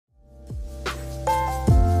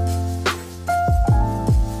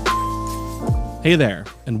Hey there,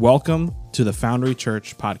 and welcome to the Foundry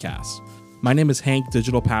Church podcast. My name is Hank,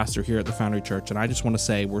 digital pastor here at the Foundry Church, and I just want to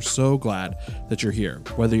say we're so glad that you're here.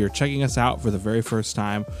 Whether you're checking us out for the very first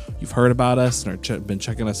time, you've heard about us and been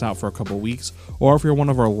checking us out for a couple weeks, or if you're one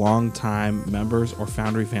of our longtime members or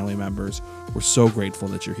Foundry family members, we're so grateful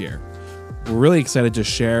that you're here. We're really excited to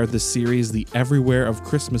share this series, The Everywhere of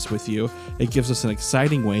Christmas, with you. It gives us an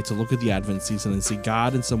exciting way to look at the Advent season and see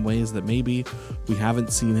God in some ways that maybe we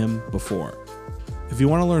haven't seen him before. If you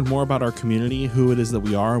want to learn more about our community, who it is that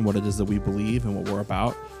we are and what it is that we believe and what we're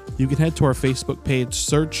about, you can head to our Facebook page,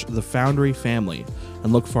 search The Foundry Family,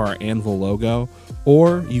 and look for our anvil logo,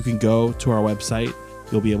 or you can go to our website.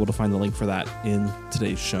 You'll be able to find the link for that in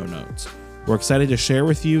today's show notes. We're excited to share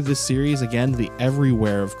with you this series, again, The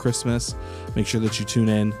Everywhere of Christmas. Make sure that you tune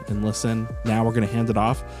in and listen. Now we're going to hand it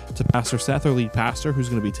off to Pastor Seth, our lead pastor, who's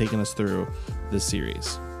going to be taking us through this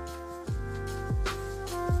series.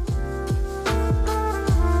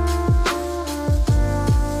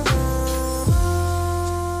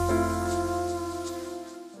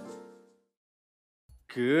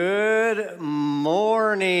 Good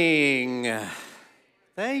morning.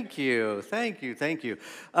 Thank you.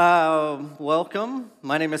 Welcome.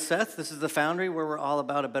 My name is Seth. This is The Foundry, where we're all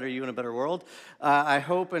about a better you and a better world. I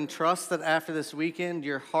hope and trust that after this weekend,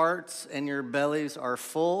 your hearts and your bellies are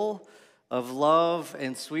full of love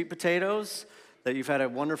and sweet potatoes, that you've had a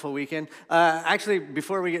wonderful weekend. Actually,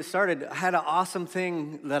 before we get started, I had an awesome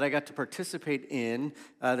thing that I got to participate in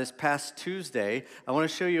this past Tuesday. I want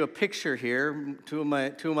to show you a picture here. Two of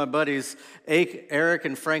my buddies, Eric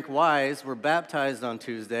and Frank Wise, were baptized on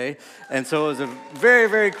Tuesday, and so it was a very,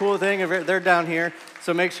 very cool thing. They're down here,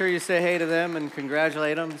 so make sure you say hey to them and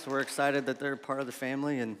congratulate them. So we're excited that they're part of the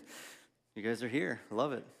family, and you guys are here. I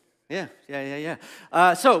love it. Yeah.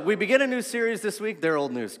 So we begin a new series this week. They're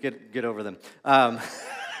old news. Get over them.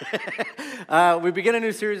 We begin a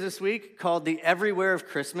new series this week called The Everywhere of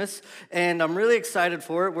Christmas, and I'm really excited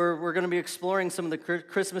for it. We're going to be exploring some of the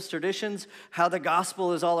Christmas traditions, how the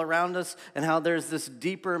gospel is all around us, and how there's this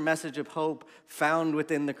deeper message of hope found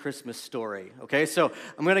within the Christmas story. Okay, so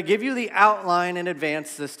I'm going to give you the outline in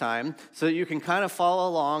advance this time so that you can kind of follow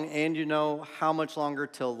along and you know how much longer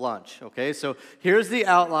till lunch. Okay, so here's the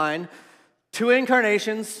outline. 2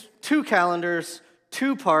 incarnations, 2 calendars,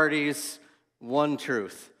 2 parties, 1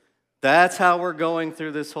 truth. That's how we're going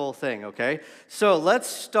through this whole thing, okay? So let's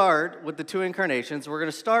start with the 2 incarnations. We're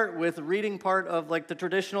going to start with reading part of like the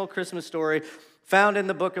traditional Christmas story found in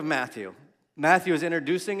the book of Matthew. Matthew is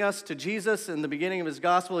introducing us to Jesus in the beginning of his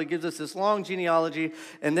gospel. He gives us this long genealogy,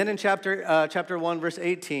 and then in chapter 1, verse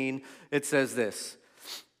 18, it says this.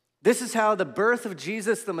 This is how the birth of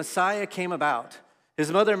Jesus the Messiah came about.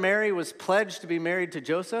 His mother Mary was pledged to be married to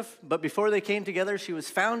Joseph, but before they came together, she was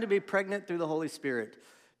found to be pregnant through the Holy Spirit.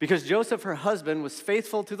 Because Joseph, her husband, was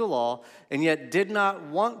faithful to the law and yet did not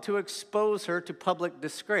want to expose her to public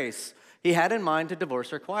disgrace, he had in mind to divorce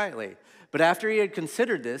her quietly. But after he had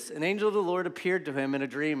considered this, an angel of the Lord appeared to him in a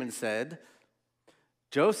dream and said,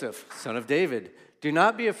 Joseph, son of David, do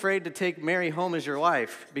not be afraid to take Mary home as your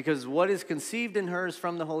wife, because what is conceived in her is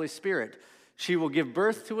from the Holy Spirit. She will give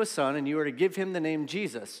birth to a son, and you are to give him the name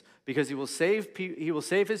Jesus, because he will save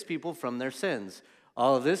his people from their sins.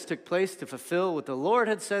 All of this took place to fulfill what the Lord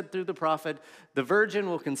had said through the prophet. The virgin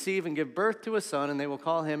will conceive and give birth to a son, and they will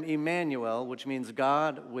call him Emmanuel, which means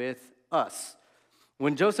God with us.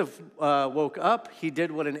 When Joseph woke up, he did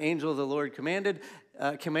what an angel of the Lord commanded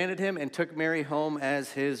him and took Mary home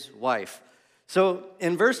as his wife. So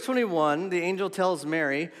in verse 21, the angel tells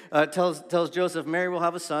Joseph, Mary will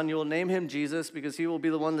have a son. You will name him Jesus because he will be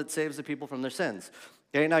the one that saves the people from their sins.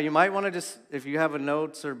 Okay, now you might want to just, if you have a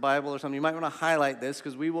notes or Bible or something, you might want to highlight this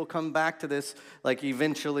because we will come back to this like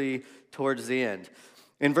eventually towards the end.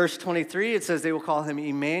 In verse 23, it says they will call him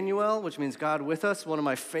Emmanuel, which means God with us. One of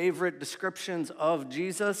my favorite descriptions of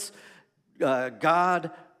Jesus,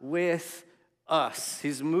 God with us.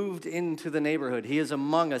 He's moved into the neighborhood. He is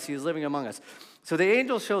among us. He is living among us. So the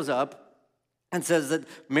angel shows up and says that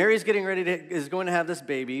Mary's is going to have this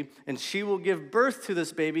baby, and she will give birth to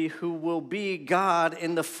this baby who will be God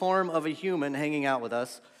in the form of a human hanging out with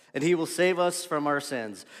us, and he will save us from our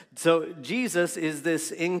sins. So Jesus is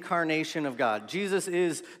this incarnation of God. Jesus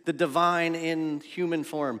is the divine in human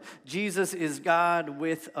form. Jesus is God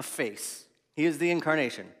with a face. He is the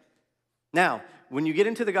incarnation. Now, when you get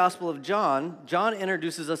into the Gospel of John, John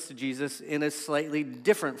introduces us to Jesus in a slightly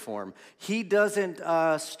different form. He doesn't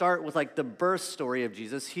start with like the birth story of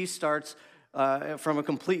Jesus. He starts from a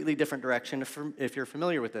completely different direction, if you're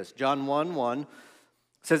familiar with this. John 1:1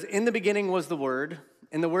 says, "In the beginning was the Word,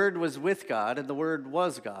 and the Word was with God, and the Word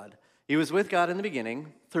was God. He was with God in the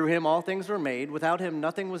beginning. Through him all things were made. Without him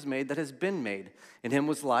nothing was made that has been made. In him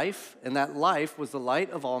was life, and that life was the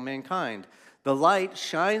light of all mankind. The light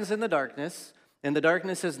shines in the darkness, and the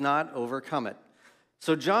darkness has not overcome it.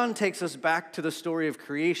 So John takes us back to the story of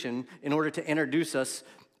creation in order to introduce us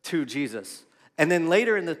to Jesus. And then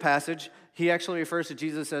later in the passage, he actually refers to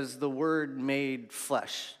Jesus as the Word made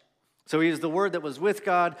flesh. So he is the Word that was with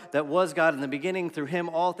God, that was God in the beginning. Through him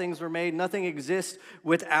all things were made. Nothing exists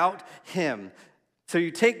without him. So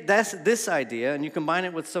you take this idea and you combine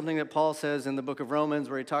it with something that Paul says in the book of Romans,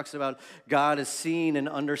 where he talks about God is seen and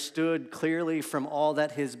understood clearly from all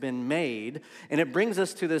that has been made. And it brings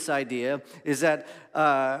us to this idea is that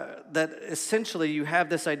essentially you have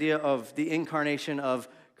this idea of the incarnation of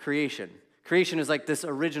creation. Creation is like this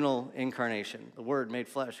original incarnation, the Word made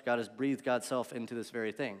flesh. God has breathed God's self into this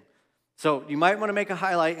very thing. So you might want to make a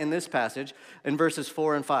highlight in this passage in verses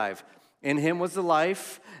 4 and 5. In him was the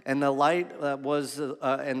life, and the light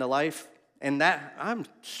and the life, and that, I'm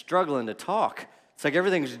struggling to talk. It's like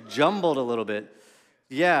everything's jumbled a little bit.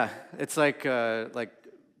 Yeah, it's like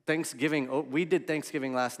Thanksgiving. Oh, we did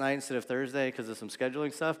Thanksgiving last night instead of Thursday because of some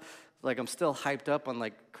scheduling stuff. Like I'm still hyped up on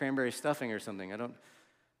like cranberry stuffing or something. I don't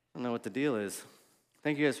know what the deal is.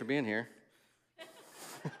 Thank you guys for being here.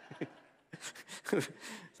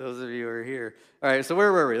 Those of you who are here. All right, so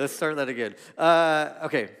where were we? Let's start that again.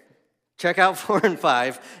 Okay. Check out 4 and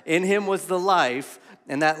 5. In him was the life,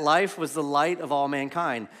 and that life was the light of all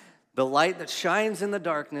mankind. The light that shines in the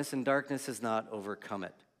darkness, and darkness has not overcome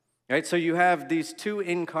it. All right, so you have these two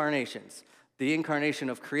incarnations. The incarnation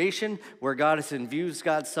of creation, where God has infused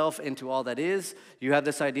God's self into all that is. You have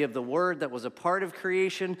this idea of the Word that was a part of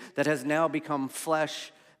creation that has now become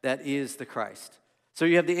flesh, that is the Christ. So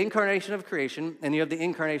you have the incarnation of creation, and you have the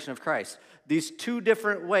incarnation of Christ. These two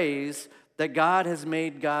different ways that God has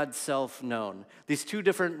made God's self known. These two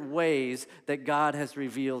different ways that God has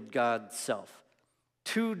revealed God's self.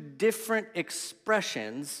 Two different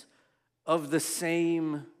expressions of the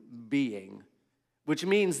same being, which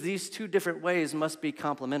means these two different ways must be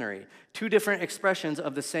complementary. Two different expressions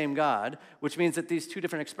of the same God, which means that these two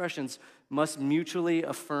different expressions must mutually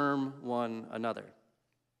affirm one another.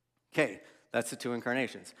 Okay, that's the two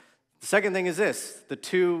incarnations. The second thing is this, the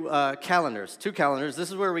two calendars. Two calendars, this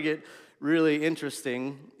is where we get really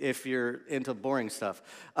interesting if you're into boring stuff.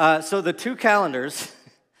 So the two calendars,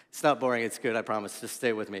 it's not boring, it's good, I promise, just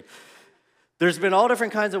stay with me. There's been all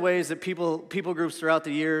different kinds of ways that people groups throughout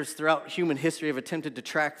the years, throughout human history have attempted to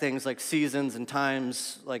track things like seasons and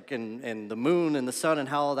times, like in the moon and the sun and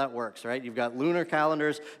how all that works, right? You've got lunar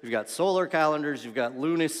calendars, you've got solar calendars, you've got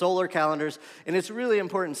lunisolar calendars, and it's really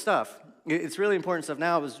important stuff. It's really important stuff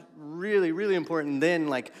now. It was really, really important then,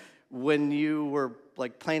 like when you were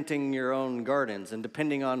like planting your own gardens and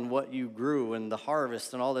depending on what you grew and the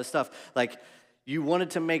harvest and all this stuff, like you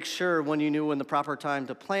wanted to make sure when you knew when the proper time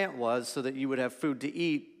to plant was so that you would have food to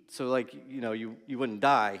eat, so like, you wouldn't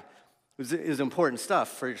die. It was important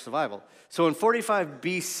stuff for your survival. So in 45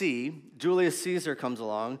 BC, Julius Caesar comes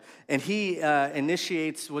along, and he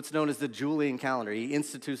initiates what's known as the Julian calendar. He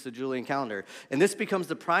institutes the Julian calendar. And this becomes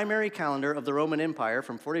the primary calendar of the Roman Empire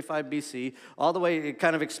from 45 BC, all the way, it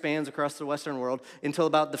kind of expands across the Western world until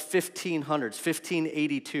about the 1500s,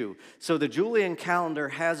 1582. So the Julian calendar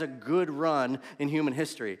has a good run in human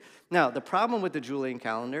history. Now, the problem with the Julian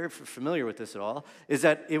calendar, if you're familiar with this at all, is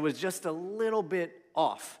that it was just a little bit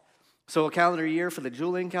off. So a calendar year for the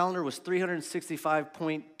Julian calendar was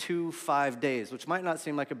 365.25 days, which might not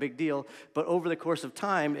seem like a big deal, but over the course of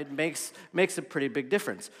time, it makes a pretty big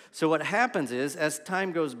difference. So what happens is, as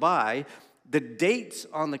time goes by, the dates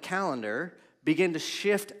on the calendar begin to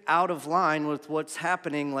shift out of line with what's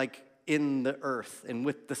happening like in the earth and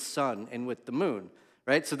with the sun and with the moon.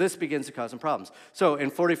 Right? So this begins to cause some problems. So in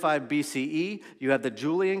 45 BCE, you have the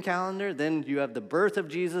Julian calendar, then you have the birth of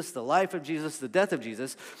Jesus, the life of Jesus, the death of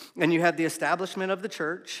Jesus, and you have the establishment of the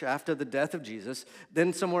church after the death of Jesus.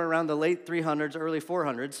 Then somewhere around the late 300s, early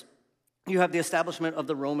 400s, you have the establishment of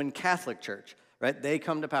the Roman Catholic Church. Right? They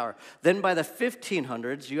come to power. Then by the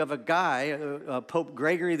 1500s, you have a guy, Pope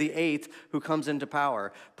Gregory VIII, who comes into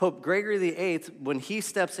power. Pope Gregory VIII, when he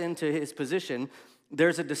steps into his position,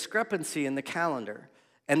 there's a discrepancy in the calendar.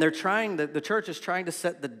 And the church is trying to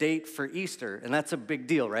set the date for Easter, and that's a big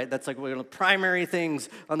deal, right? That's like one of the primary things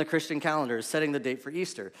on the Christian calendar is setting the date for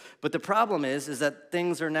Easter. But the problem is that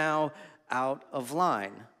things are now out of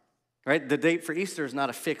line, right? The date for Easter is not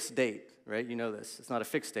a fixed date, right? You know this. It's not a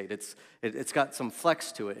fixed date. It's got some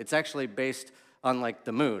flex to it. It's actually based on like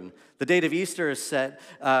the moon. The date of Easter is set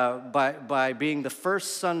by being the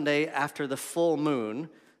first Sunday after the full moon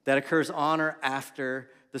that occurs on or after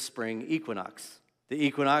the spring equinox. The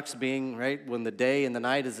equinox being, right, when the day and the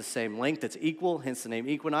night is the same length, it's equal, hence the name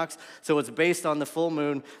equinox. So it's based on the full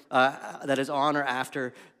moon that is on or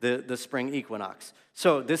after the spring equinox.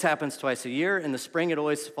 So this happens twice a year. In the spring, it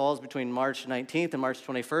always falls between March 19th and March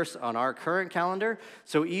 21st on our current calendar.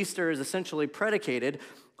 So Easter is essentially predicated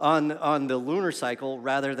on the lunar cycle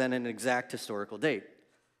rather than an exact historical date.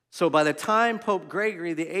 So by the time Pope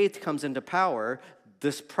Gregory VIII comes into power,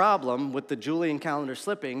 this problem with the Julian calendar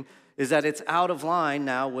slipping is that it's out of line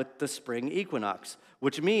now with the spring equinox,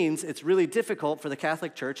 which means it's really difficult for the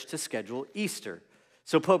Catholic Church to schedule Easter.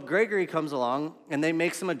 So Pope Gregory comes along, and they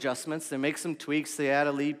make some adjustments, they make some tweaks, they add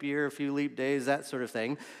a leap year, a few leap days, that sort of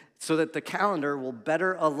thing, so that the calendar will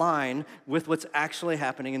better align with what's actually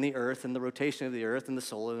happening in the earth and the rotation of the earth and the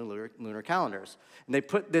solar and lunar calendars. And they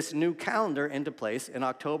put this new calendar into place in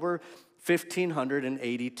October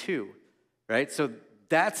 1582, right? So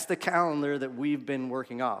that's the calendar that we've been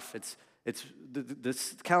working off.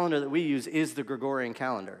 This calendar that we use is the Gregorian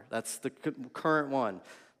calendar. That's the current one.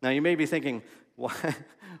 Now, you may be thinking,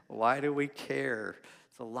 why do we care?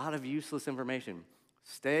 It's a lot of useless information.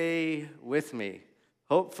 Stay with me.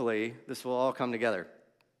 Hopefully, this will all come together.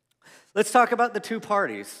 Let's talk about the two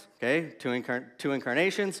parties, okay? Two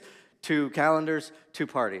incarnations, two calendars, two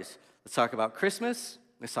parties. Let's talk about Christmas.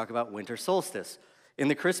 Let's talk about winter solstice. In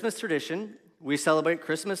the Christmas tradition, we celebrate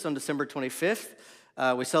Christmas on December 25th.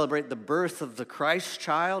 We celebrate the birth of the Christ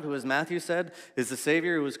child, who, as Matthew said, is the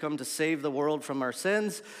Savior who has come to save the world from our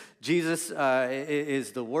sins. Jesus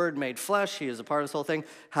is the Word made flesh. He is a part of this whole thing.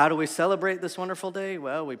 How do we celebrate this wonderful day?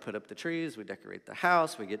 Well, we put up the trees, we decorate the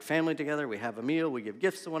house, we get family together, we have a meal, we give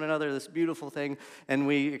gifts to one another, this beautiful thing, and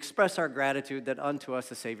we express our gratitude that unto us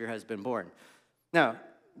the Savior has been born. Now,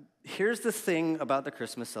 here's the thing about the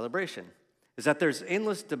Christmas celebration, is that there's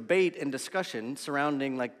endless debate and discussion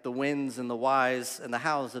surrounding like the whens and the whys and the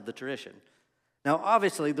hows of the tradition. Now,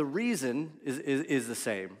 obviously, the reason is the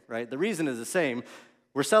same, right? The reason is the same.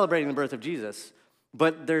 We're celebrating the birth of Jesus,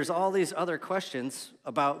 but there's all these other questions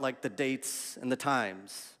about like the dates and the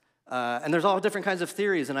times. And there's all different kinds of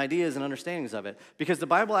theories and ideas and understandings of it, because the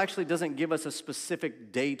Bible actually doesn't give us a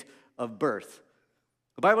specific date of birth.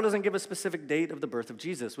 The Bible doesn't give a specific date of the birth of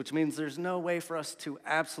Jesus, which means there's no way for us to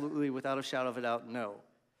absolutely, without a shadow of a doubt, know.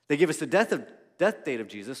 They give us the death date of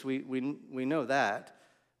Jesus, we know that,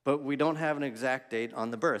 but we don't have an exact date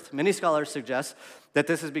on the birth. Many scholars suggest that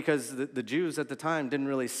this is because the Jews at the time didn't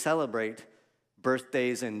really celebrate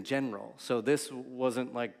birthdays in general. So this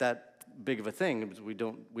wasn't like that big of a thing.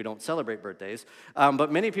 We don't celebrate birthdays.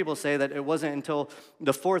 But many people say that it wasn't until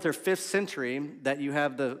the 4th or 5th century that you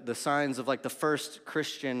have the signs of like the first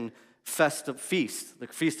Christian feast, the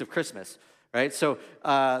Feast of Christmas, right? So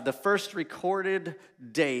the first recorded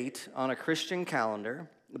date on a Christian calendar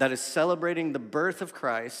that is celebrating the birth of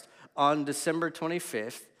Christ on December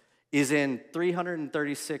 25th is in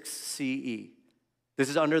 336 CE. This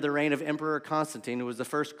is under the reign of Emperor Constantine, who was the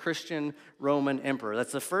first Christian Roman emperor.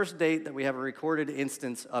 That's the first date that we have a recorded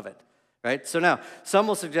instance of it, right? So now, some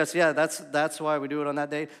will suggest, yeah, that's why we do it on that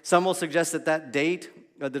date. Some will suggest that date,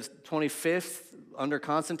 the 25th, under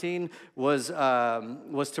Constantine, was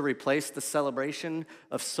to replace the celebration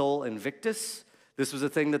of Sol Invictus. This was a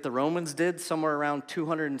thing that the Romans did somewhere around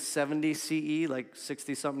 270 CE, like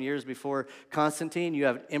 60-something years before Constantine. You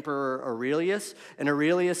have Emperor Aurelius, and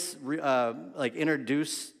Aurelius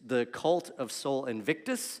introduced the cult of Sol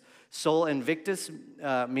Invictus. Sol Invictus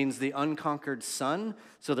means the unconquered sun,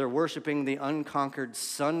 so they're worshiping the unconquered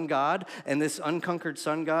sun god, and this unconquered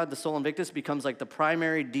sun god, the Sol Invictus, becomes like the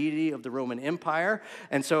primary deity of the Roman Empire.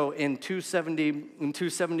 And so in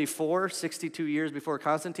 274, 62 years before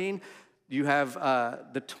Constantine, you have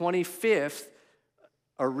the 25th,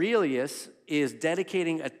 Aurelius is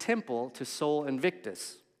dedicating a temple to Sol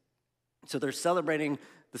Invictus. So they're celebrating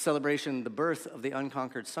the birth of the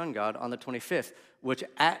unconquered sun god on the 25th, which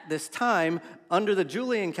at this time, under the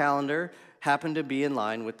Julian calendar, happened to be in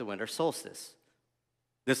line with the winter solstice.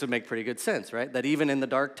 This would make pretty good sense, right? That even in the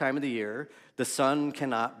dark time of the year, the sun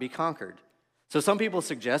cannot be conquered. So some people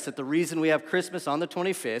suggest that the reason we have Christmas on the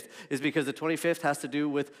 25th is because the 25th has to do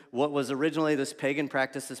with what was originally this pagan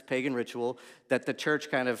practice, this pagan ritual that the church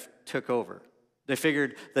kind of took over. They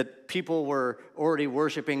figured that people were already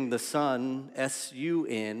worshiping the sun,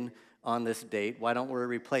 S-U-N, on this date. Why don't we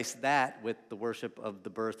replace that with the worship of the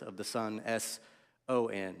birth of the sun,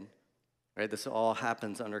 S-O-N? Right? This all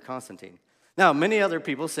happens under Constantine. Now, many other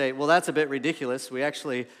people say, well, that's a bit ridiculous. We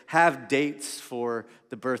actually have dates for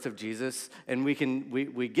the birth of Jesus, and we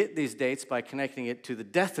get these dates by connecting it to the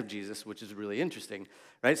death of Jesus, which is really interesting,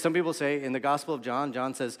 right? Some people say in the Gospel of John,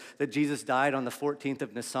 John says that Jesus died on the 14th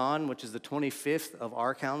of Nisan, which is the 25th of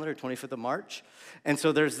our calendar, 25th of March. And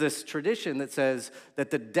so there's this tradition that says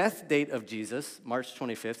that the death date of Jesus, March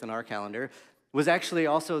 25th in our calendar, was actually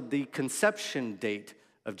also the conception date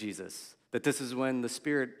of Jesus. That this is when the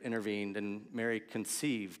Spirit intervened and Mary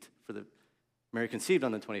conceived on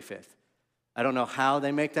the 25th. I don't know how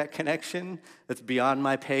they make that connection. That's beyond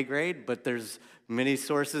my pay grade, but there's many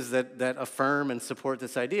sources that affirm and support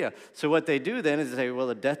this idea. So what they do then is they say, well,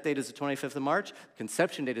 the death date is the 25th of March,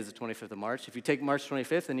 conception date is the 25th of March. If you take March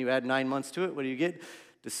 25th and you add 9 months to it, what do you get?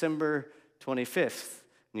 December 25th.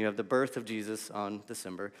 And you have the birth of Jesus on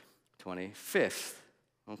December 25th.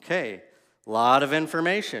 Okay. A lot of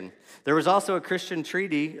information. There was also a Christian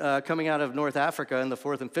treaty coming out of North Africa in the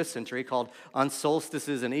 4th and 5th century called On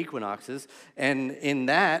Solstices and Equinoxes. And in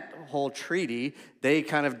that whole treaty, they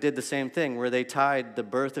kind of did the same thing where they tied the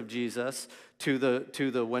birth of Jesus to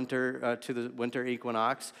the winter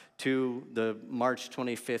equinox, to the March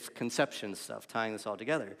 25th conception stuff, tying this all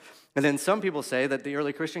together. And then some people say that the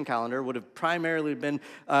early Christian calendar would have primarily been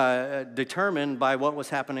determined by what was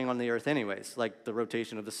happening on the earth anyways, like the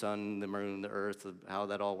rotation of the sun, the moon, the earth, how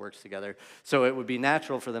that all works together. So it would be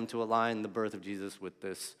natural for them to align the birth of Jesus with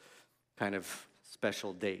this kind of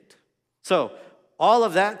special date. So all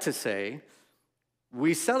of that to say,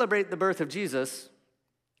 we celebrate the birth of Jesus,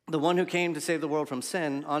 the one who came to save the world from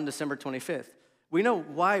sin, on December 25th. We know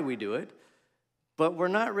why we do it, but we're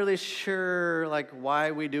not really sure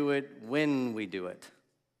why we do it, when we do it.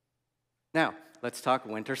 Now, let's talk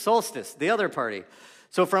winter solstice, the other party.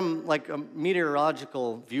 So from a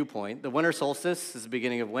meteorological viewpoint, the winter solstice is the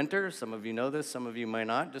beginning of winter. Some of you know this, some of you might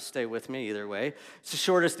not. Just stay with me either way. It's the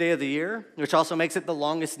shortest day of the year, which also makes it the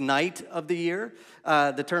longest night of the year.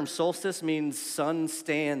 The term solstice means sun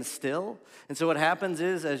stands still. And so what happens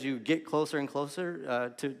is as you get closer and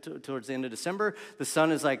closer towards the end of December, the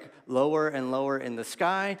sun is lower and lower in the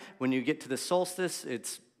sky. When you get to the solstice,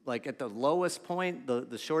 it's at the lowest point,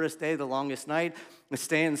 the shortest day, the longest night. It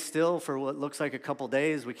stands still for what looks like a couple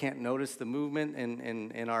days. We can't notice the movement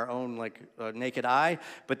in our own naked eye.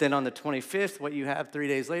 But then on the 25th, what you have 3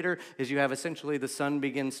 days later is you have essentially the sun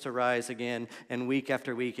begins to rise again, and week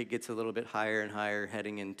after week it gets a little bit higher and higher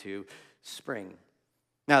heading into spring.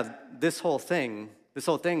 Now, this whole thing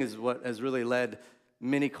is what has really led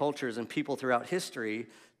many cultures and people throughout history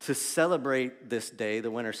to celebrate this day,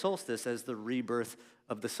 the winter solstice, as the rebirth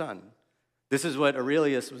of the sun. This is what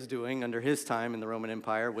Aurelius was doing under his time in the Roman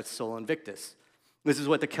Empire with Sol Invictus. This is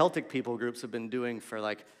what the Celtic people groups have been doing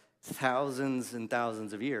for thousands and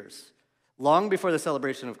thousands of years. Long before the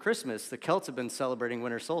celebration of Christmas, the Celts have been celebrating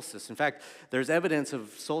winter solstice. In fact, there's evidence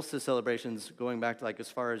of solstice celebrations going back to as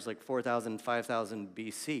far as 4,000, 5,000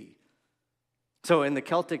 BC. So in the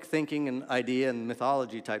Celtic thinking and idea and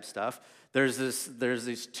mythology type stuff, there's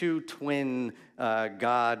these two twin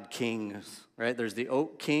god kings, right? There's the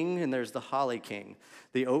Oak King and there's the Holly King.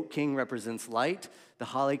 The Oak King represents light, the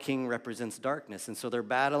Holly King represents darkness. And so they're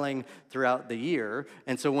battling throughout the year.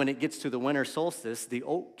 And so when it gets to the winter solstice, the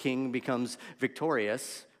Oak King becomes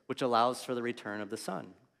victorious, which allows for the return of the sun.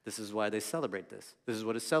 This is why they celebrate this. This is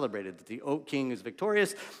what is celebrated, that the Oak King is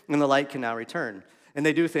victorious and the light can now return. And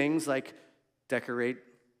they do things like decorate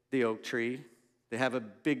the oak tree. They have a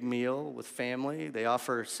big meal with family. They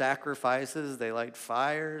offer sacrifices. They light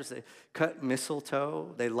fires. They cut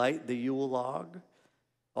mistletoe. They light the Yule log.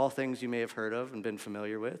 All things you may have heard of and been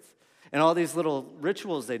familiar with. And all these little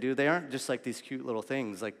rituals they do, they aren't just these cute little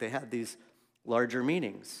things. They had these larger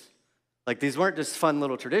meanings. These weren't just fun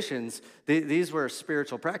little traditions. These were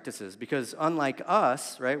spiritual practices. Because unlike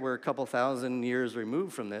us, right, we're a couple thousand years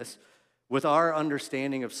removed from this. With our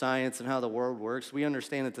understanding of science and how the world works, we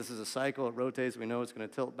understand that this is a cycle, it rotates, we know it's going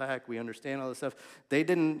to tilt back, we understand all this stuff. They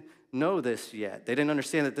didn't know this yet. They didn't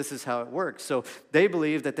understand that this is how it works. So they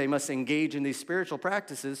believed that they must engage in these spiritual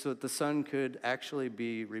practices so that the sun could actually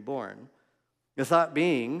be reborn. The thought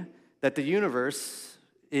being that the universe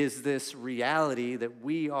is this reality that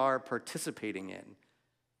we are participating in,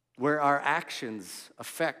 where our actions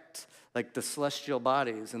affect the celestial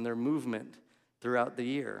bodies and their movement throughout the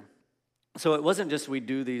year. So it wasn't just we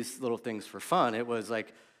do these little things for fun. It was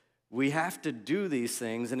we have to do these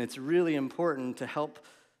things, and it's really important to help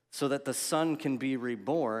so that the sun can be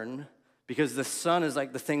reborn, because the sun is the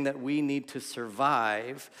thing that we need to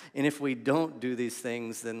survive. And if we don't do these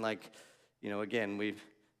things, then again, we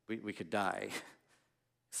could die.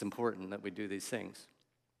 It's important that we do these things.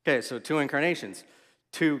 Okay, so 2 incarnations,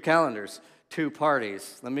 2 calendars, 2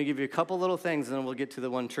 parties. Let me give you a couple little things, and then we'll get to the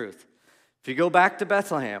one truth. If you go back to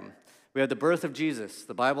Bethlehem, We have the birth of Jesus.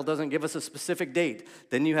 The Bible doesn't give us a specific date.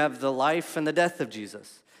 Then you have the life and the death of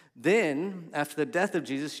Jesus. Then, after the death of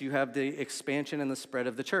Jesus, you have the expansion and the spread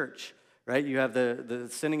of the church, right? You have the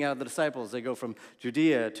sending out of the disciples. They go from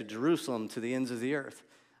Judea to Jerusalem to the ends of the earth.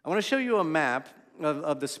 I want to show you a map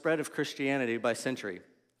of the spread of Christianity by century.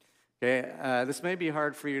 Okay, this may be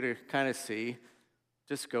hard for you to kind of see.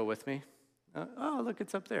 Just go with me. Oh, look,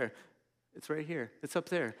 it's up there. It's right here. It's up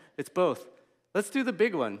there. It's both. Let's do the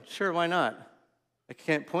big one. Sure, why not? I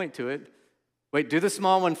can't point to it. Wait, do the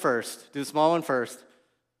small one first. Do the small one first.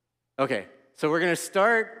 Okay, so we're going to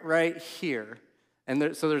start right here.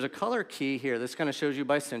 And so there's a color key here. This kind of shows you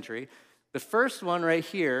by century. The first one right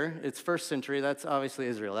here, it's first century. That's obviously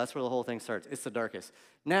Israel. That's where the whole thing starts. It's the darkest.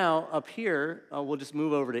 Now, up here, we'll just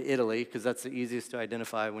move over to Italy because that's the easiest to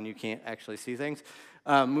identify when you can't actually see things.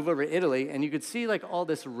 Move over to Italy, and you could see like all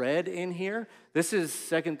this red in here. This is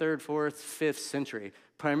 2nd, 3rd, 4th, 5th century.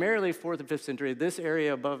 Primarily 4th and 5th century. This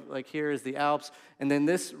area above, like here, is the Alps. And then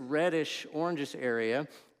this reddish, orangish area,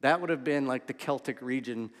 that would have been like the Celtic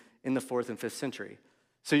region in the 4th and 5th century.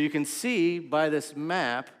 So you can see by this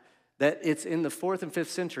map that it's in the 4th and 5th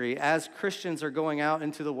century, as Christians are going out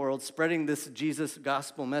into the world, spreading this Jesus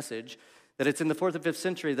gospel message, that it's in the 4th and 5th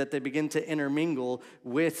century that they begin to intermingle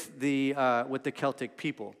with the Celtic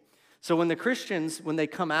people. So when the Christians, when they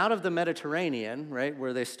come out of the Mediterranean, right,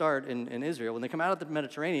 where they start in Israel, when they come out of the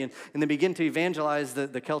Mediterranean and they begin to evangelize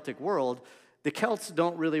the Celtic world, the Celts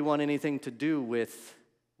don't really want anything to do with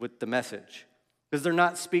the message because they're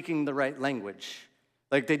not speaking the right language.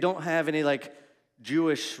 Like they don't have any like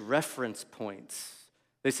Jewish reference points.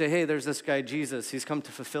 They say, hey, there's this guy Jesus. He's come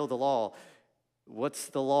to fulfill the law. What's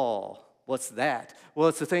the law? What's that? Well,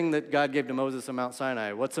 it's the thing that God gave to Moses on Mount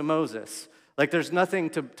Sinai. What's a Moses? Like there's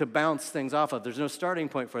nothing to bounce things off of. There's no starting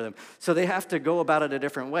point for them. So they have to go about it a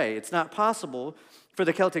different way. It's not possible for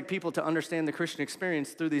the Celtic people to understand the Christian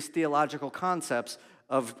experience through these theological concepts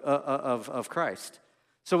of Christ.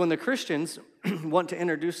 So when the Christians want to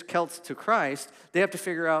introduce Celts to Christ, they have to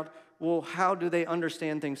figure out, well, how do they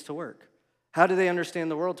understand things to work? How do they understand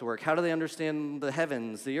the world to work? How do they understand the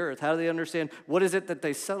heavens, the earth? How do they understand what is it that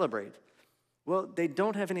they celebrate? Well, they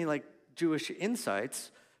don't have any like Jewish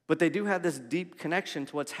insights, but they do have this deep connection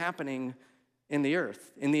to what's happening in the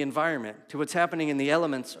earth, in the environment, to what's happening in the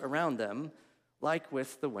elements around them, like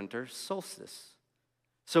with the winter solstice.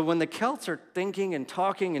 So when the Celts are thinking and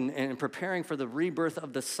talking and preparing for the rebirth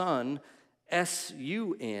of the sun,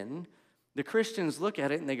 S-U-N, the Christians look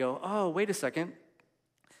at it and they go, oh, wait a second.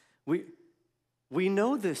 We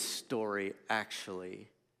know this story, actually.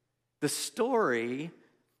 The story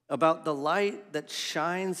about the light that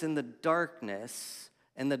shines in the darkness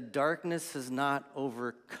and the darkness has not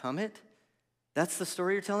overcome it. That's the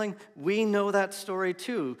story you're telling? We know that story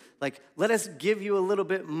too. Like, let us give you a little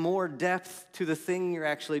bit more depth to the thing you're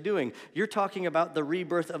actually doing. You're talking about the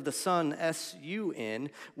rebirth of the sun, S-U-N.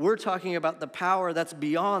 We're talking about the power that's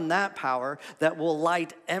beyond that power that will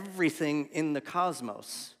light everything in the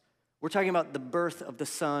cosmos. We're talking about the birth of the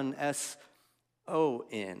sun,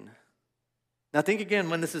 S-O-N. Now think again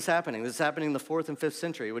when this is happening. This is happening in the 4th and 5th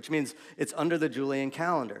century, which means it's under the Julian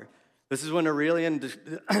calendar. This is when Aurelian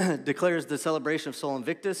declares the celebration of Sol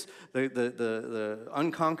Invictus, the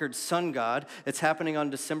unconquered sun god. It's happening on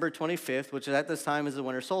December 25th, which at this time is the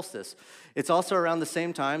winter solstice. It's also around the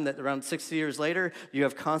same time that around 60 years later, you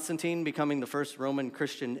have Constantine becoming the first Roman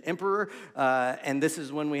Christian emperor, and this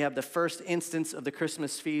is when we have the first instance of the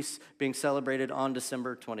Christmas feast being celebrated on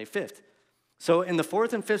December 25th. So in the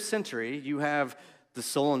 4th and 5th century, you have the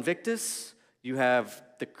Sol Invictus, you have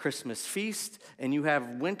the Christmas feast, and you have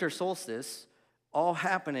winter solstice all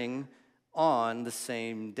happening on the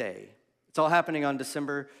same day. It's all happening on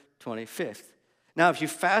December 25th. Now, if you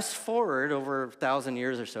fast forward over 1,000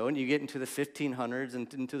 years or so, and you get into the 1500s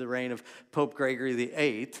and into the reign of Pope Gregory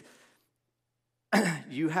VIII,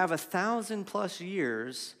 you have 1,000+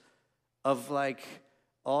 years of like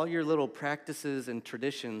all your little practices and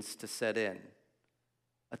traditions to set in.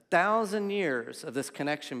 1,000 years of this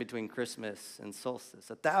connection between Christmas and solstice.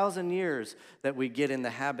 1,000 years that we get in the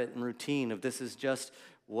habit and routine of this is just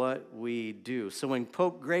what we do. So when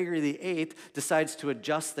Pope Gregory VIII decides to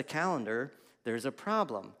adjust the calendar, there's a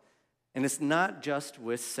problem. And it's not just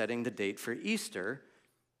with setting the date for Easter.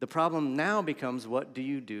 The problem now becomes, what do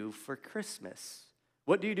you do for Christmas?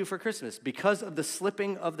 What do you do for Christmas? Because of the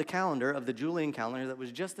slipping of the calendar, of the Julian calendar that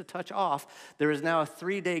was just a touch off, there is now a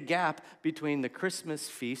 3-day gap between the Christmas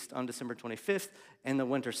feast on December 25th and the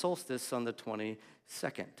winter solstice on the 22nd.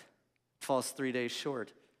 It falls 3 days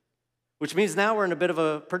short, which means now we're in a bit of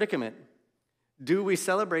a predicament. Do we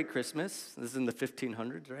celebrate Christmas? This is in the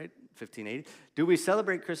 1500s, right? 1580. Do we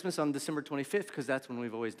celebrate Christmas on December 25th because that's when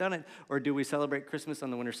we've always done it? Or do we celebrate Christmas on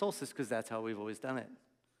the winter solstice because that's how we've always done it?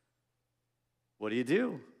 What do you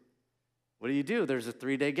do? What do you do? There's a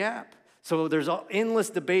 3-day gap. So there's endless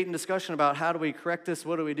debate and discussion about how do we correct this?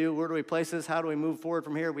 What do we do? Where do we place this? How do we move forward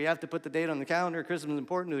from here? We have to put the date on the calendar. Christmas is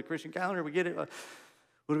important to the Christian calendar. We get it. What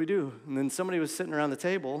do we do? And then somebody was sitting around the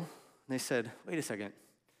table, and they said, wait a second.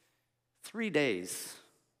 3 days.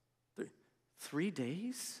 3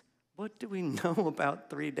 days? What do we know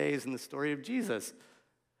about 3 days in the story of Jesus?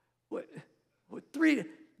 What 3?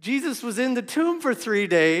 Jesus was in the tomb for 3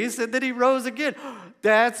 days, and then he rose again.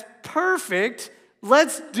 That's perfect.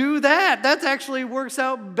 Let's do that. That actually works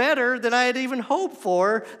out better than I had even hoped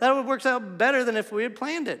for. That works out better than if we had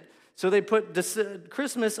planned it. So they put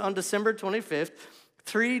Christmas on December 25th,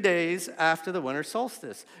 3 days after the winter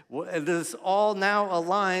solstice. This all now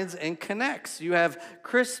aligns and connects. You have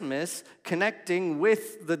Christmas connecting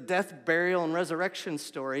with the death, burial, and resurrection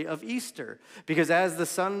story of Easter. Because as the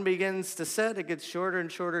sun begins to set, it gets shorter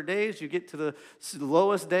and shorter days. You get to the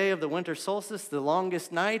lowest day of the winter solstice, the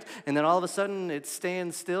longest night, and then all of a sudden it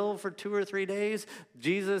stands still for 2 or 3 days.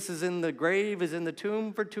 Jesus is in the grave, is in the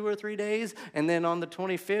tomb for 2 or 3 days, and then on the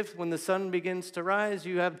 25th, when the sun begins to rise,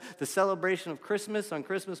 you have the celebration of Christmas on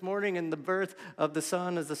Christmas morning and the birth of the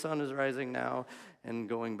sun as the sun is rising now and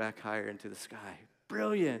going back higher into the sky.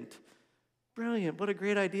 Brilliant. Brilliant. What a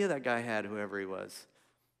great idea that guy had, whoever he was.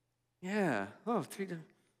 Yeah. Oh,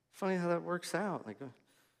 funny how that works out.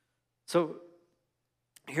 So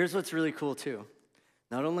here's what's really cool too.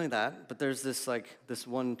 Not only that, but there's this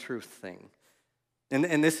one truth thing.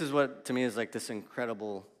 And this is what to me is like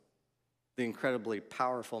the incredibly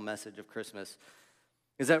powerful message of Christmas.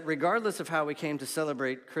 Is that regardless of how we came to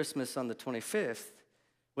celebrate Christmas on the 25th,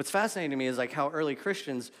 what's fascinating to me is like how early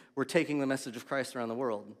Christians were taking the message of Christ around the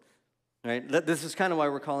world, right? This is kind of why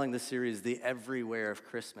we're calling this series The Everywhere of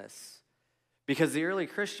Christmas. Because the early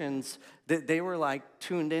Christians, they were like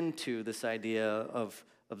tuned into this idea of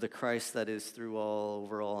the Christ that is through all,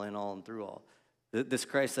 over all, in all, and through all. This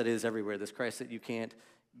Christ that is everywhere, this Christ that you can't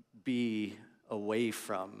be away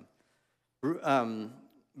from.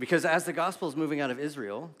 Because as the gospel is moving out of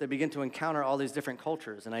Israel, they begin to encounter all these different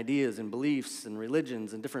cultures and ideas and beliefs and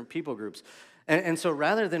religions and different people groups. And so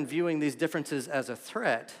rather than viewing these differences as a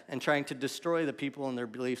threat and trying to destroy the people and their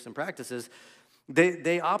beliefs and practices,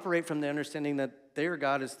 they operate from the understanding that their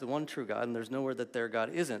God is the one true God and there's nowhere that their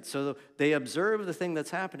God isn't. So they observe the thing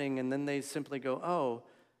that's happening and then they simply go, oh,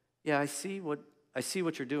 yeah, I see what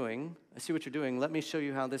you're doing. I see what you're doing. Let me show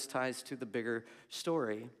you how this ties to the bigger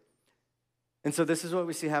story. And so this is what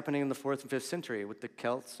we see happening in the 4th and 5th century with the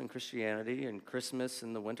Celts and Christianity and Christmas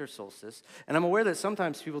and the winter solstice. And I'm aware that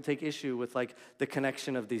sometimes people take issue with like the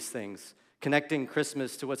connection of these things, connecting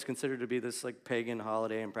Christmas to what's considered to be this like pagan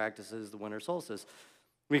holiday and practices, the winter solstice.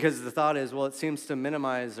 Because the thought is, well, it seems to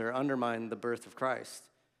minimize or undermine the birth of Christ.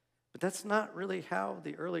 But that's not really how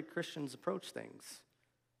the early Christians approach things,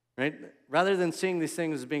 right? Rather than seeing these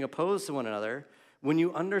things as being opposed to one another, when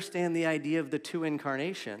you understand the idea of the two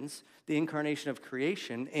incarnations, the incarnation of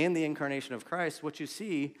creation and the incarnation of Christ, what you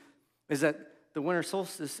see is that the winter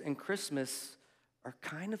solstice and Christmas are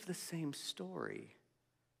kind of the same story.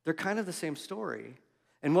 They're kind of the same story.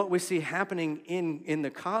 And what we see happening in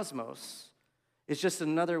the cosmos is just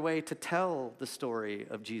another way to tell the story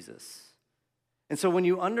of Jesus. And so when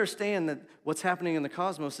you understand that what's happening in the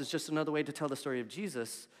cosmos is just another way to tell the story of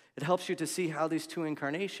Jesus, it helps you to see how these two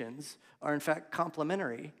incarnations are in fact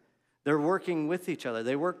complementary. They're working with each other.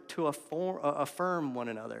 They work to affirm one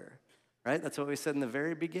another, right? That's what we said in the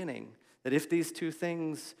very beginning, that if these two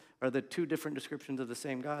things are the two different descriptions of the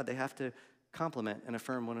same God, they have to complement and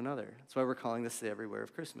affirm one another. That's why we're calling this the Everywhere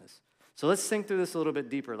of Christmas. So let's think through this a little bit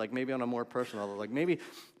deeper, like maybe on a more personal level. Like maybe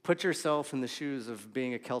put yourself in the shoes of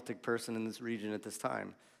being a Celtic person in this region at this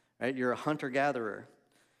time, right? You're a hunter-gatherer.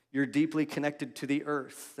 You're deeply connected to the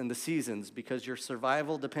earth and the seasons because your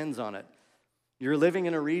survival depends on it. You're living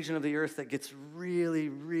in a region of the earth that gets really,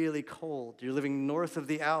 really cold. You're living north of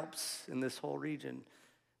the Alps in this whole region.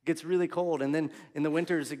 It gets really cold, and then in the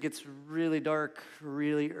winters, it gets really dark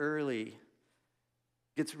really early.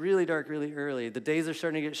 It gets really dark really early. The days are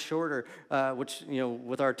starting to get shorter, which,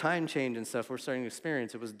 with our time change and stuff, we're starting to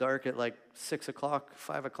experience. It was dark at like 6 o'clock,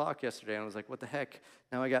 5 o'clock yesterday, and I was like, what the heck?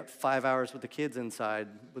 Now I got 5 hours with the kids inside.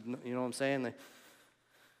 You know what I'm saying?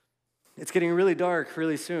 It's getting really dark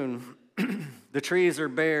really soon. The trees are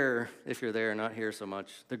bare, if you're there, not here so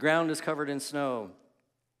much. The ground is covered in snow.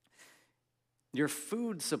 Your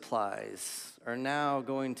food supplies are now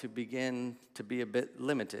going to begin to be a bit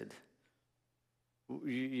limited.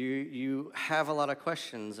 You have a lot of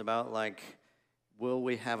questions about, like, will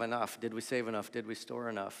we have enough? Did we save enough? Did we store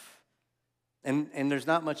enough? And there's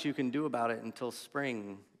not much you can do about it until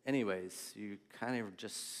spring anyways. You kind of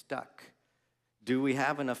just stuck. Do we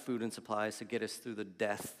have enough food and supplies to get us through the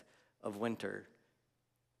death of winter?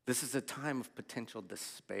 This is a time of potential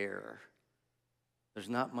despair. There's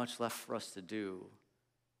not much left for us to do.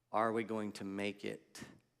 Are we going to make it?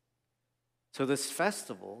 So this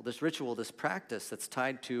festival, this ritual, this practice that's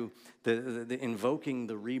tied to the invoking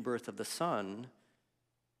the rebirth of the sun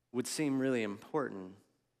would seem really important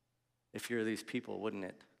if you're these people, wouldn't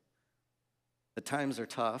it? The times are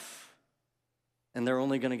tough, and they're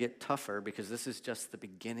only going to get tougher because this is just the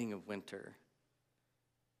beginning of winter.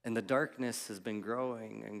 And the darkness has been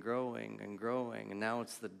growing and growing and growing, and now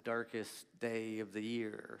it's the darkest day of the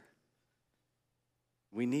year.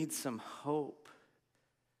 We need some hope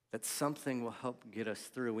that something will help get us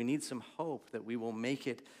through. We need some hope that we will make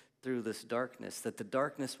it through this darkness, that the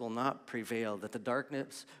darkness will not prevail, that the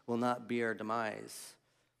darkness will not be our demise.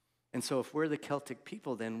 And so if we're the Celtic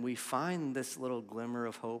people, then we find this little glimmer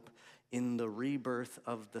of hope in the rebirth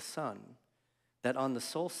of the sun, that on the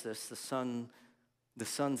solstice, the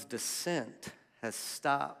sun's descent has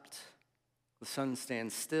stopped. The sun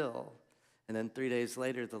stands still, and then 3 days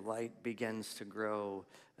later, the light begins to grow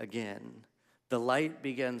again. The light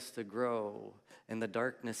begins to grow, and the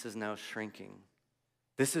darkness is now shrinking.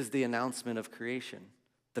 This is the announcement of creation,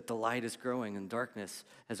 that the light is growing and darkness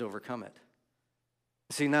has overcome it.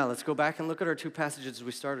 See, now let's go back and look at our two passages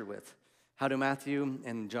we started with. How do Matthew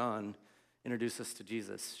and John introduce us to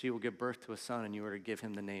Jesus? She will give birth to a son, and you are to give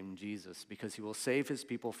him the name Jesus, because he will save his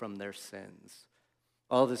people from their sins.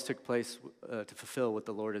 All this took place to fulfill what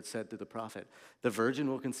the Lord had said through the prophet. The virgin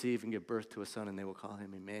will conceive and give birth to a son, and they will call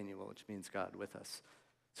him Emmanuel, which means God with us.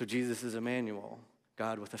 So Jesus is Emmanuel,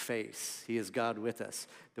 God with a face. He is God with us,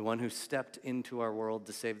 the one who stepped into our world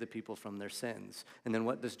to save the people from their sins. And then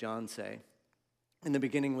what does John say? In the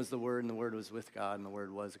beginning was the Word, and the Word was with God, and the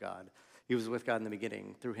Word was God. He was with God in the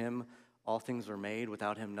beginning. Through him, all things were made.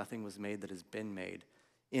 Without him, nothing was made that has been made.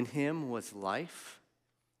 In him was life,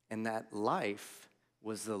 and that life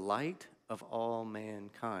was the light of all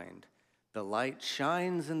mankind. The light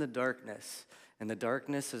shines in the darkness, and the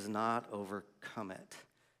darkness has not overcome it.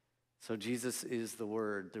 So Jesus is the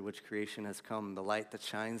Word through which creation has come, the light that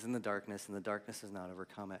shines in the darkness, and the darkness has not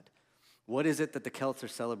overcome it. What is it that the Celts are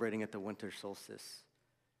celebrating at the winter solstice?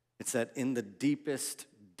 It's that in the deepest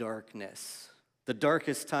darkness, the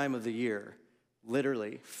darkest time of the year,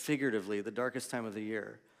 literally, figuratively, the darkest time of the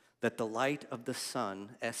year, that the light of the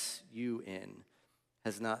sun, S-U-N,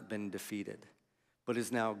 has not been defeated, but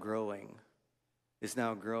is now growing,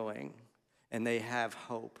 and they have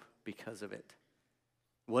hope because of it.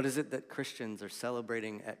 What is it that Christians are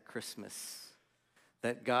celebrating at Christmas?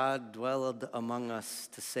 That God dwelled among us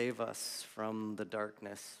to save us from the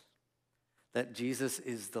darkness, that Jesus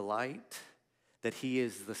is the light, that he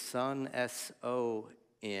is the sun,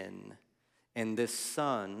 S-O-N, and this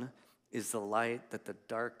sun is the light that the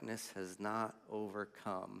darkness has not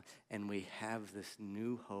overcome, and we have this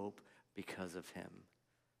new hope because of him.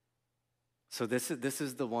 So this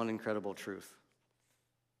is the one incredible truth.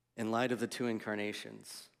 In light of the two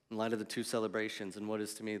incarnations, in light of the two celebrations, and what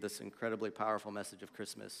is to me this incredibly powerful message of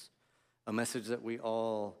Christmas, a message that we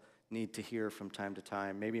all need to hear from time to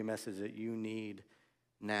time, maybe a message that you need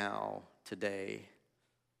now, today.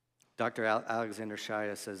 Dr. Alexander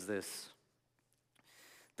Shaya says this,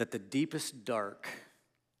 that the deepest dark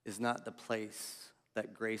is not the place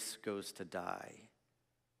that grace goes to die,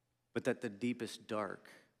 but that the deepest dark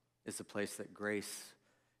is the place that grace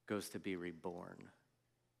goes to be reborn.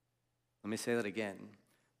 Let me say that again.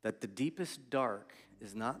 That the deepest dark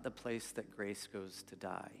is not the place that grace goes to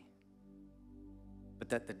die, but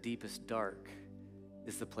that the deepest dark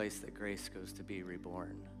is the place that grace goes to be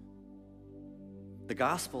reborn. The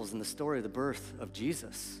Gospels and the story of the birth of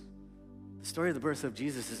Jesus, the story of the birth of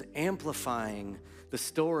Jesus is amplifying the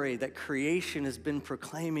story that creation has been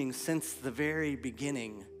proclaiming since the very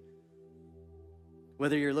beginning.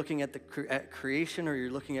 Whether you're looking at creation or you're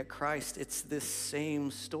looking at Christ, it's this same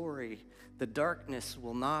story. The darkness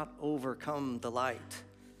will not overcome the light.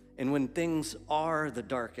 And when things are the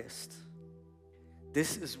darkest,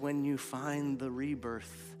 this is when you find the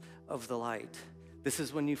rebirth of the light. This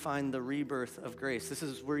is when you find the rebirth of grace. This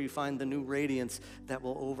is where you find the new radiance that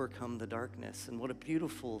will overcome the darkness. And what a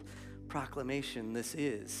beautiful proclamation this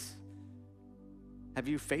is. Have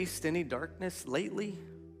you faced any darkness lately?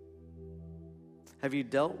 Have you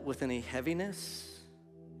dealt with any heaviness?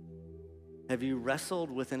 Have you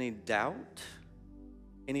wrestled with any doubt,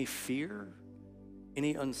 any fear,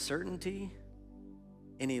 any uncertainty?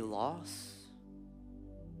 any loss?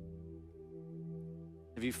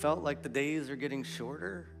 Have you felt like the days are getting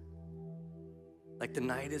shorter? Like the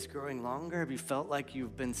night is growing longer? Have you felt like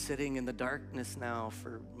you've been sitting in the darkness now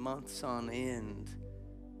for months on end?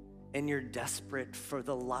 And you're desperate for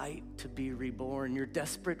the light to be reborn. You're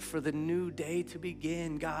desperate for the new day to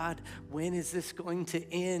begin. God, when is this going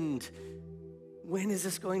to end? When is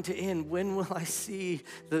this going to end? When will I see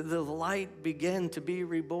the light begin to be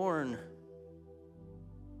reborn?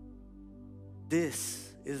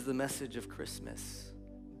 This is the message of Christmas.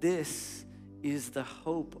 This is the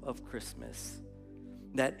hope of Christmas.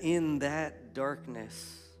 That in that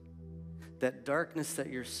darkness that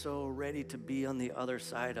you're so ready to be on the other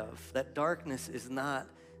side of, that darkness is not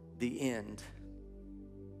the end.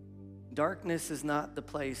 Darkness is not the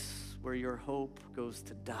place where your hope goes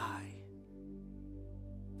to die.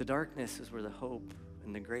 The darkness is where the hope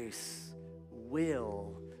and the grace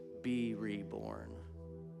will be reborn.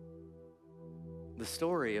 The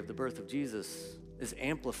story of the birth of Jesus is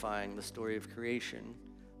amplifying the story of creation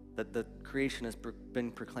that the creation has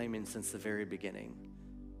been proclaiming since the very beginning.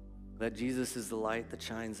 That Jesus is the light that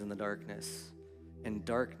shines in the darkness, and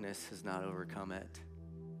darkness has not overcome it.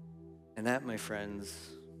 And that, my friends,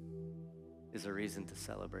 is a reason to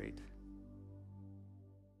celebrate.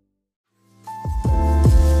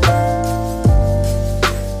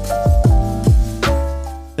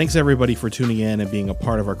 Thanks everybody for tuning in and being a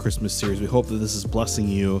part of our Christmas series. We hope that this is blessing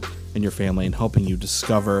you and your family and helping you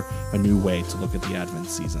discover a new way to look at the Advent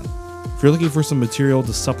season. If you're looking for some material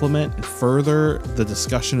to supplement and further the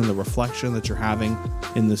discussion and the reflection that you're having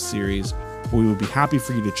in this series, we would be happy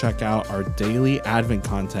for you to check out our daily Advent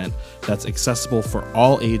content that's accessible for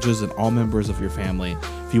all ages and all members of your family.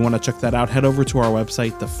 If you want to check that out, head over to our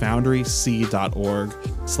website,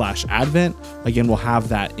 thefoundryc.org/Advent. Again, we'll have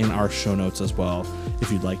that in our show notes as well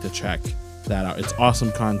if you'd like to check that out. It's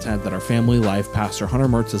awesome content that our family life pastor Hunter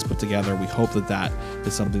Mertz has put together. We hope that that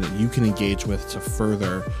is something that you can engage with to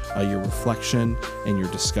further your reflection and your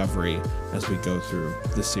discovery as we go through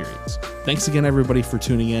this series. Thanks again, everybody, for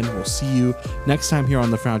tuning in. We'll see you next time here on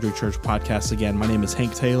the Foundry Church podcast. Again, my name is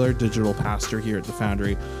Hank Taylor, digital pastor here at the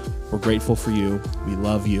Foundry. We're grateful for you. We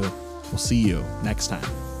love you. We'll see you next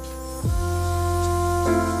time.